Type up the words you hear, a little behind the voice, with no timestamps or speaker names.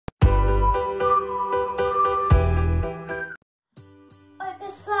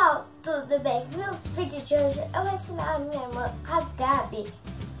pessoal, tudo bem? No vídeo de hoje eu vou ensinar a minha irmã, a Gabi,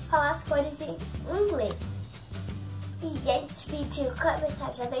 a falar as cores em inglês. E antes do vídeo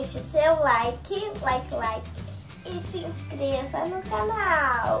começar, já deixa o seu like e se inscreva no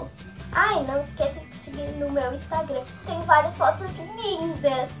canal. Ai, não esqueça de seguir no meu Instagram, tem várias fotos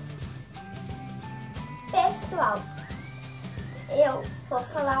lindas. Pessoal, eu vou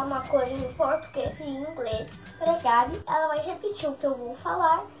falar uma cor em português e em inglês para Gabi. Ela vai repetir o que eu vou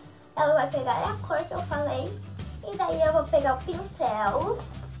falar. Ela vai pegar a cor que eu falei. E daí eu vou pegar o pincel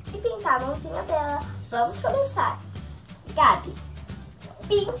e pintar a mãozinha dela. Vamos começar. Gabi,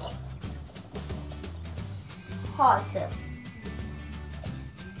 pink, rosa.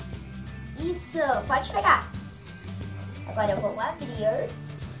 Isso, pode pegar. Agora eu vou abrir.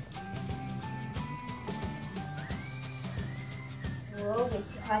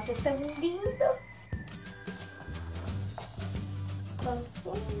 Esse rosa é tão lindo.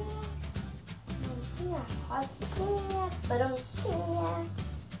 Mãozinha, rosinha, prontinha.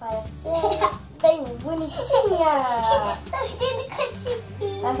 Para ser bem bonitinha. Tô vendo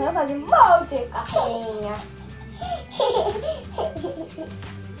cantinho. Nós vamos fazer um monte de carrinha.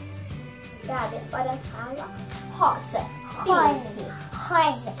 Gabi, agora fala rosa, pink.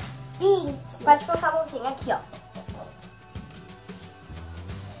 Rosa, pink. Pode colocar a mãozinha aqui, ó.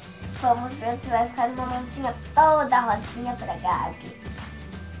 Vamos ver se vai ficar uma mãozinha toda rosinha pra Gabi.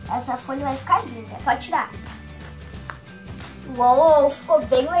 Essa folha vai ficar linda. Pode tirar. Uou, ficou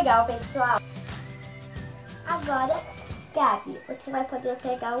bem legal, pessoal. Agora, Gabi, você vai poder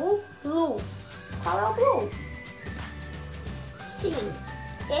pegar o blue. Qual é o blue? Sim,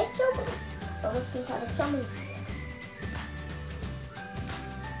 esse é o blue. Vamos pintar a sua mãozinha.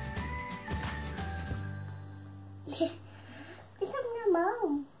 Pinta a minha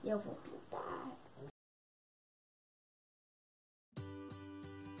mão. Eu vou pintar.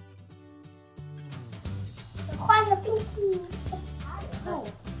 Rosa, pink.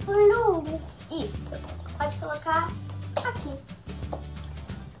 Blue. Isso. Pode colocar aqui.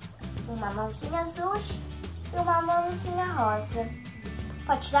 Uma mãozinha azul e uma mãozinha rosa.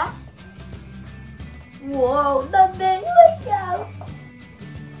 Pode tirar? Uou, tá bem legal.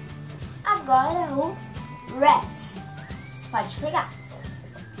 Agora o red. Pode pegar.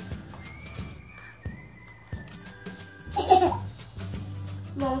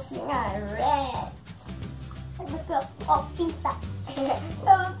 Mãozinha red. Vou pintar.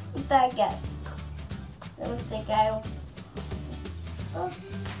 Vamos pintar, Gabi. Vamos pegar um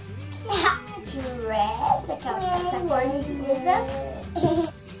pouquinho de red, essa cor linda.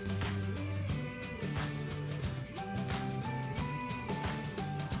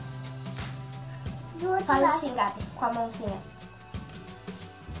 Faz assim, Gabi, com a mãozinha.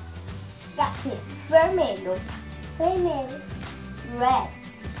 Gabi, vermelho. Vermelho. Red.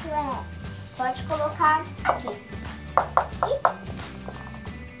 Red. Pode colocar aqui.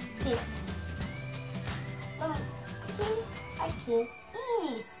 E aqui.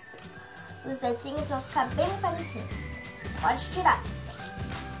 Isso. Os dedinhos vão ficar bem parecidos. Pode tirar.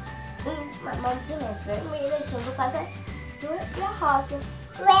 Uma mãozinha vermelha junto com a azul e a rosa.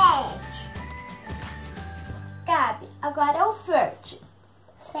 Red. Gabi, agora é o verde.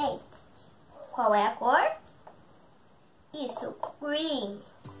 Feito. Qual é a cor? Isso, green.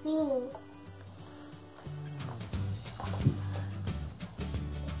 Green.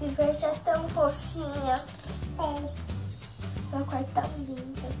 Esse verde é tão fofinha. É. Uma cor tão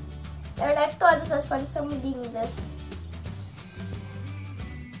linda. Na verdade, todas as cores são lindas.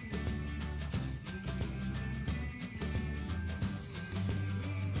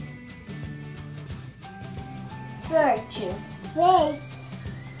 Verde. Red.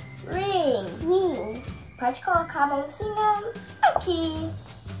 Green. Green. Pode colocar a mãozinha aqui.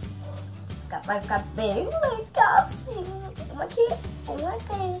 Vai ficar bem legal, sim. Uma aqui,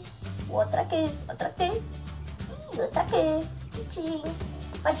 outra aqui, outra aqui e outra aqui. Tchim.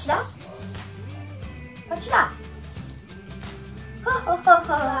 Pode tirar? Pode tirar.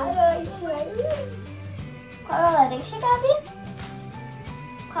 Laranja. Qual é a laranja, Gabi?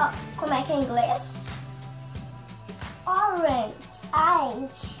 Como é que é em inglês? Orange.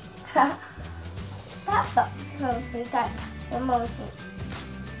 Orange. Tá bom. Vamos pintar a mãozinha.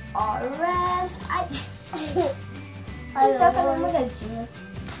 Orange. Ai. Olha, tá uma molhadinha.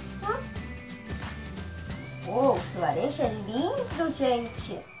 Oh, que laranja lindo,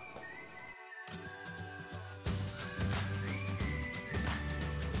 gente.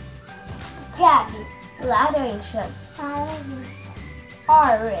 Gabi, laranja. Orange.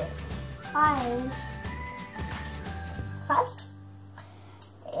 Orange. Faz.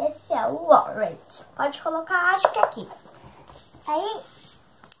 Esse é o orange. Pode colocar, acho que aqui. Aí,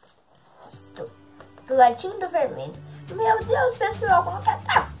 do ladinho do vermelho. Meu Deus, pessoal, como que ela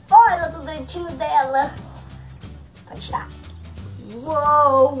tá fora do dedinho dela? Pode tirar.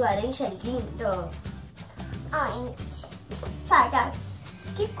 Uou, laranja lindo. Ai, tá, Gabi.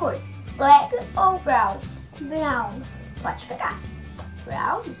 Que cor? Black ou brown? Brown. Pode pegar.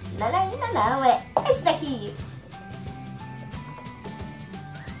 Brown? Não, é esse daqui.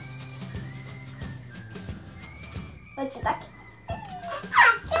 Vou te dar aqui.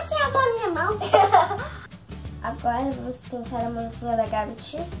 Quer tirar a minha mão? Agora vamos pintar a mãozinha da Gabi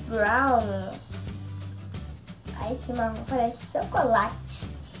de brown. Aí esse marrom parece chocolate.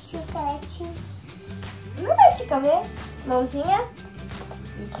 Chocolate. Não vai te comer? Mãozinha?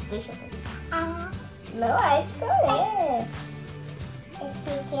 Isso, deixa eu ver. Ah, Não é de comer.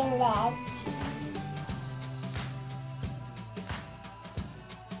 esse chocolate.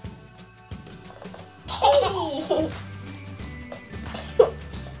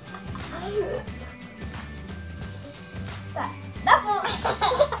 Tá bom.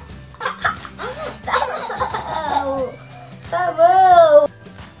 Tá bom.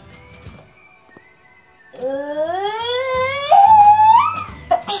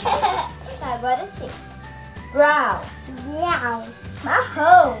 Tá, agora sim. Brown. Brown.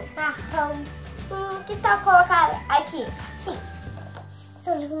 Marrom. Marrom. Que tal colocar aqui? Sim.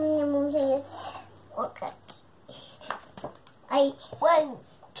 Só de minha mãozinha. Ok. Aí, 1,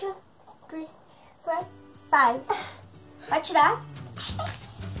 2, 3, 4, 5. Vai tirar?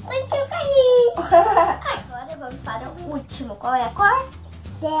 Onde eu caí? Agora vamos para o último. Qual é a cor?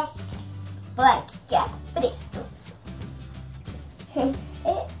 Black. Black, que é preto.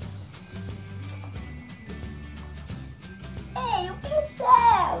 Ei, o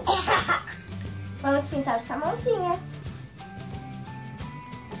pincel! Vamos pintar sua mãozinha.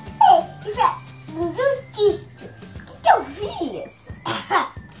 Ei, isso é educativo. O que eu fiz?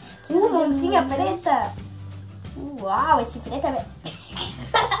 Mãozinha preta? Uau, esse preto é...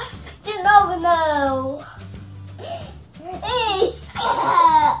 De novo, não! Ei!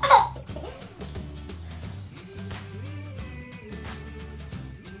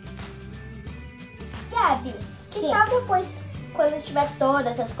 Gabi, que tal depois, quando tiver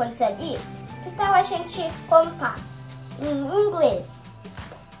todas as cores ali, que tal a gente contar em inglês?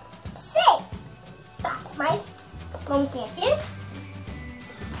 Sim. Tá, mas vamos vir aqui.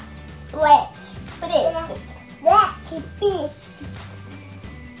 Black, preto. Black, pink.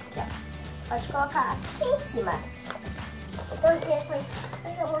 Aqui, ó. Pode colocar aqui em cima. Porque foi...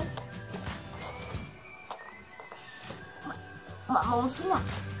 Uma mãozinha.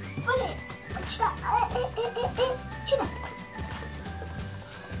 Olha, pode tirar. Tira.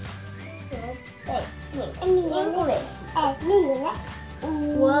 É minha, Em inglês. É minha, né?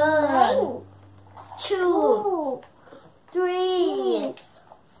 1, 2, 3,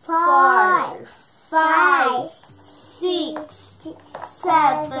 4, 5, 6,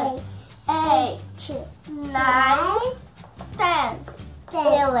 7, 8, 9, 10,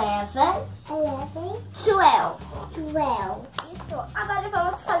 11, 12. Isso. Agora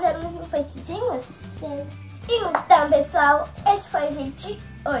vamos fazer uns enfeitezinhos? Então, pessoal, esse foi o vídeo de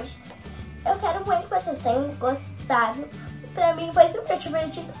hoje. Eu quero muito que vocês tenham gostado. Pra mim foi super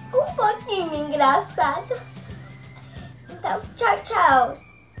divertido, um pouquinho engraçado. Então, tchau, tchau.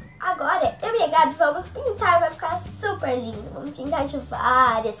 Agora, eu e a Gabi vamos pintar, vai ficar super lindo. Vamos pintar de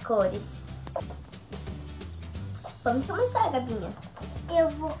várias cores. Vamos começar, Gabinha. Eu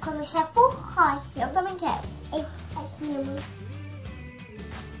vou começar por rosa. Eu também quero. Aqui, minha mãe.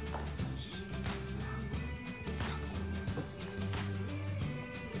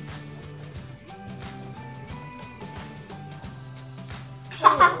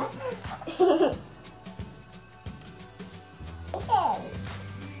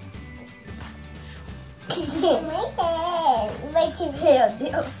 Vai te ver,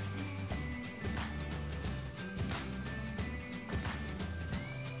 meu Deus.